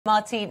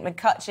Martine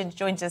McCutcheon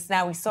joins us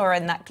now. We saw her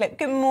in that clip.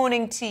 Good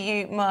morning to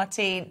you,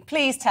 Martine.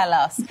 Please tell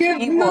us.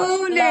 Good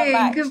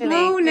morning. Good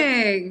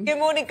morning. Good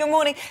morning. Good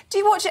morning. Do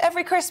you watch it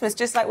every Christmas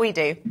just like we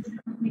do?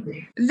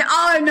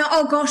 Oh, no.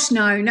 Oh, gosh,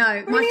 no.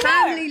 Really? My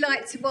family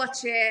like to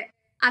watch it,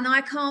 and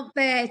I can't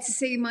bear to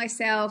see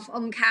myself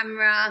on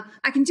camera.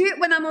 I can do it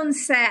when I'm on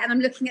set and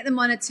I'm looking at the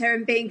monitor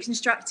and being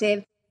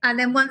constructive. And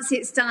then once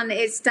it's done,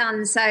 it's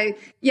done. So,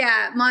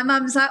 yeah, my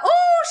mum's like,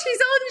 oh, she's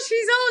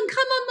on.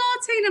 Come on,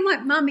 Martine. I'm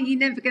like, Mummy, you're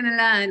never going to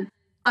learn.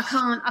 I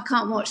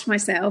can't watch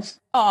myself.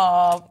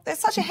 Oh,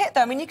 it's such a hit,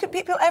 though. I mean,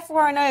 people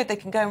everywhere I know, they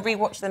can go and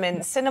rewatch them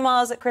in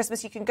cinemas at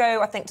Christmas. You can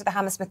go, I think, to the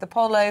Hammersmith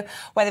Apollo,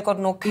 where they've got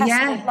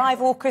an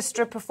live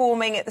orchestra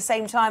performing at the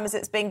same time as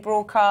it's being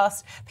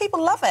broadcast.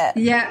 People love it.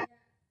 Yeah,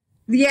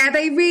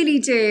 they really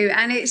do.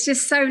 And it's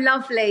just so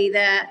lovely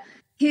that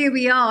here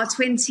we are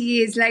 20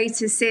 years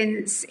later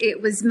since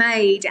it was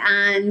made,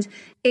 and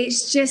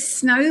it's just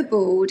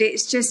snowballed.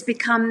 It's just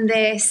become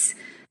this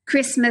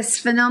Christmas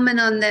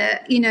phenomenon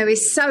that, you know,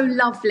 is so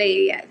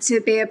lovely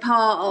to be a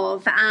part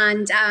of,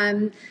 and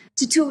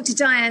to talk to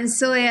Diane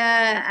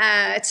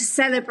Sawyer, to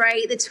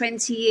celebrate the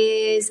 20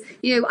 years.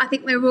 You know, I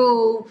think we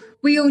all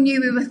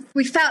knew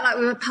we felt like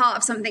we were part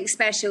of something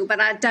special, but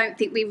I don't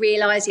think we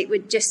realised it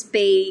would just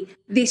be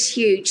this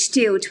huge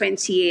still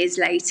 20 years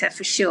later,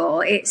 for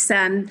sure. It's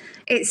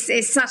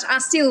such, I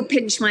still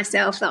pinch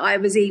myself that I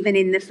was even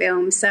in the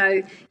film.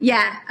 So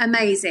yeah,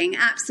 amazing,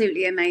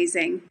 absolutely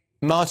amazing.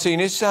 Martine,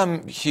 is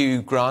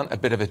Hugh Grant a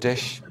bit of a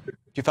dish? Do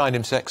you find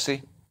him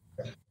sexy?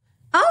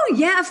 Oh,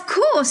 yeah, of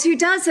course. Who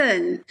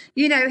doesn't?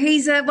 You know,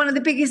 he's one of the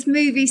biggest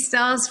movie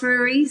stars for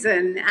a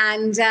reason.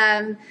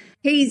 And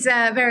he's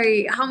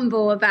very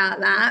humble about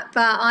that.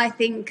 But I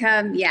think,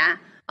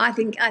 I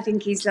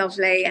think he's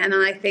lovely. And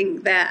I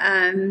think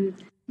that,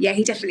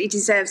 he definitely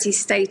deserves his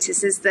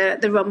status as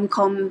the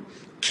rom-com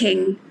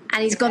king.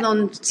 And he's gone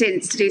on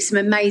since to do some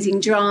amazing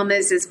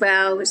dramas as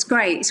well. It's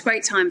great. It's a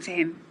great time for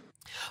him.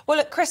 Well,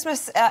 look,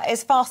 Christmas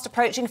is fast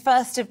approaching,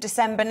 1st of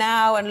December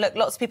now, and look,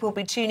 lots of people will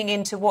be tuning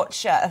in to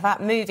watch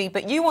that movie.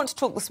 But you want to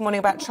talk this morning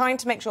about trying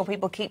to make sure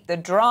people keep the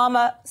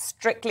drama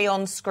strictly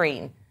on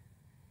screen.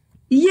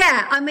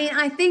 Yeah, I mean,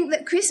 I think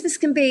that Christmas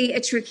can be a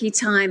tricky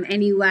time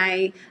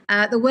anyway.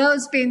 The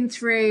world's been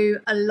through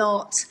a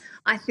lot.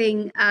 I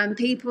think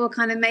people are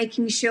kind of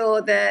making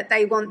sure that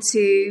they want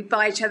to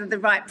buy each other the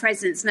right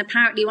presents. And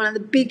apparently one of the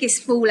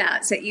biggest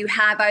fallouts that you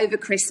have over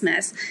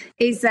Christmas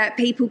is that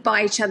people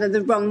buy each other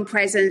the wrong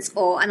presents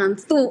or an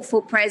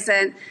unthoughtful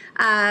present,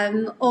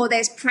 or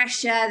there's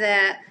pressure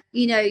that,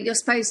 you know, you're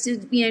supposed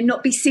to, you know,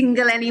 not be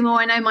single anymore.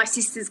 I know my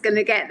sister's going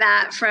to get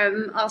that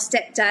from our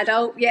stepdad.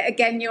 Oh, yeah,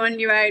 again, you're on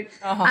your own.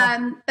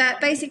 But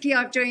basically,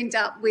 I've joined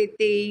up with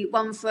the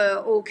One for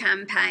All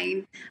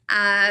campaign,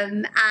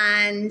 and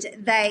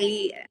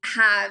they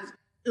have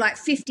like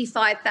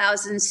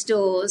 55,000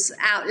 stores,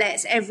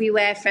 outlets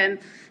everywhere, from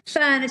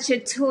furniture,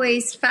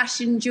 toys,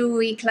 fashion,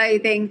 jewellery,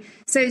 clothing,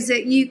 so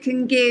that you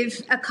can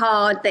give a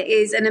card that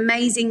is an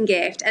amazing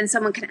gift and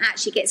someone can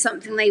actually get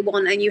something they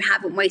want and you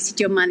haven't wasted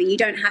your money. You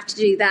don't have to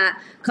do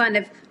that kind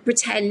of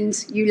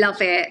pretend you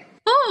love it.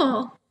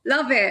 Oh,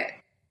 love it,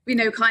 you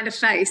know, kind of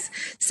face.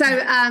 So,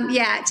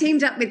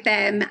 teamed up with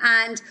them.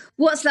 And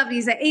what's lovely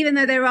is that even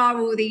though there are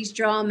all these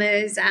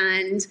dramas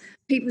and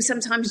people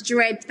sometimes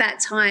dread that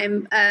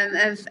time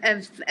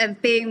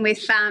of being with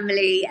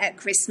family at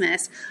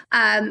Christmas,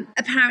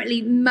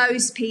 apparently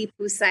most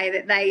people say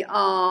that they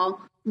are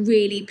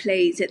really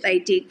pleased that they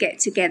did get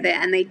together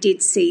and they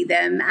did see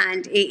them,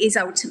 and it is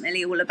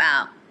ultimately all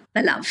about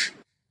the love.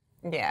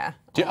 Yeah.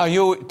 Do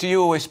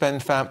you always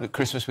spend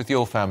Christmas with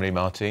your family,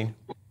 Martine?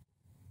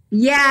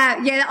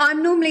 Yeah,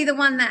 I'm normally the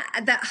one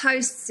that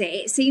hosts it.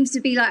 It seems to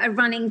be like a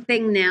running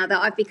thing now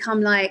that I've become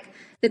like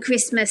the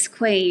Christmas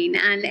queen,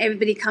 and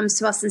everybody comes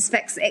to us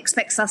and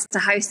expects us to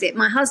host it.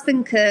 My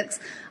husband cooks.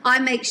 I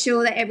make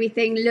sure that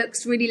everything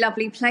looks really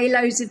lovely, play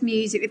loads of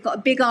music. We've got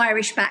a big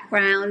Irish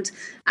background,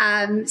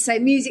 so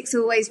music's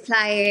always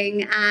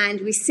playing,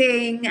 and we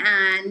sing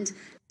and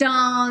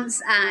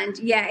dance, and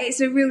yeah, it's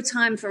a real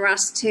time for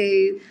us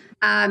to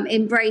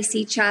embrace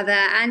each other.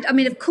 And I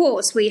mean, of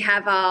course, we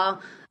have our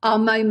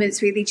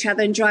moments with each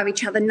other and drive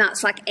each other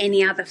nuts like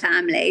any other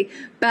family.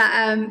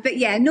 But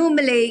yeah,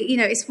 normally, you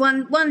know, it's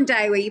one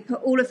day where you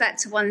put all of that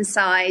to one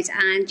side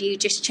and you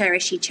just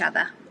cherish each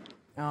other.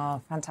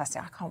 Oh,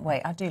 fantastic. I can't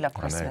wait. I do love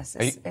Christmas.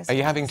 Are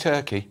you having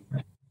turkey?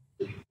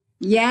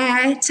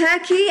 Yeah,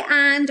 turkey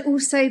and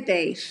also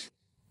beef.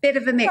 Bit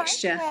of a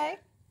mixture. Okay.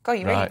 God,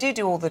 you really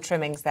do all the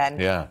trimmings then.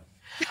 Yeah.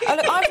 Oh,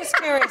 look, I'm just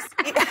curious.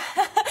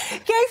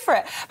 Go for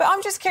it. But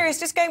I'm just curious,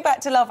 just going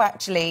back to Love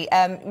Actually,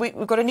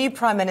 we've got a new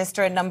Prime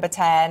Minister in Number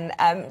 10.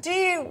 Do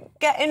you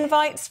get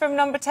invites from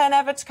Number 10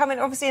 ever to come in?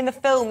 Obviously, in the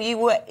film, you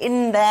were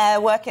in there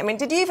working. I mean,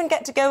 did you even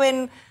get to go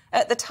in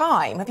at the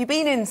time? Have you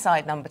been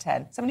inside Number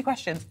 10? So many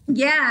questions.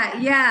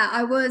 Yeah,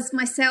 I was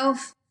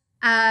myself,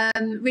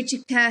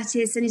 Richard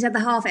Curtis and his other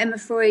half, Emma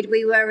Freud,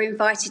 we were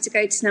invited to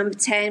go to number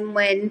 10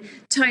 when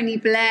Tony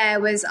Blair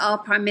was our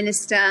Prime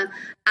Minister.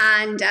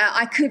 And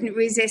I couldn't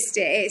resist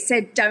it. It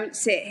said, don't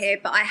sit here,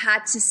 but I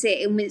had to sit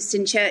in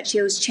Winston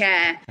Churchill's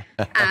chair.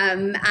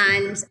 And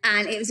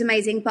it was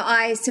amazing. But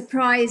I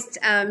surprised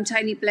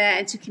Tony Blair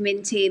and took him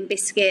in tea and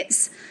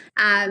biscuits.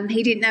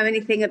 He didn't know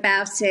anything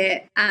about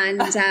it.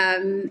 And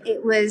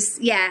it was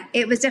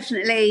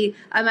definitely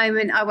a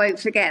moment I won't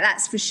forget,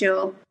 that's for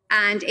sure.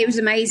 And it was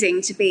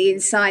amazing to be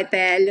inside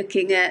there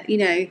looking at, you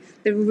know,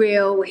 the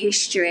real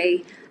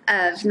history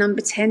of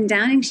number 10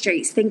 Downing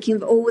Street, thinking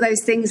of all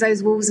those things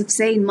those walls have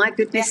seen. My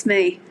goodness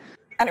me.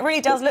 And it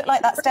really does look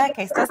like that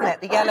staircase, doesn't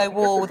it? The yellow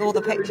wall with all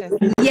the pictures.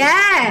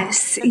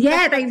 Yes.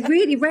 Yeah, they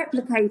really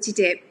replicated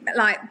it,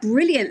 like,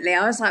 brilliantly.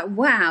 I was like,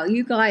 wow,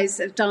 you guys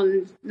have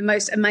done the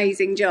most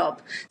amazing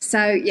job.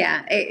 So,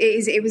 yeah,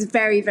 it was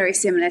very, very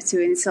similar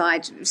to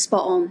inside.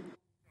 Spot on.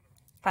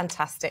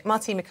 Fantastic.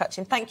 Martine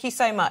McCutcheon, thank you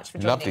so much for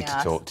joining us. Lovely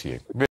to talk to you.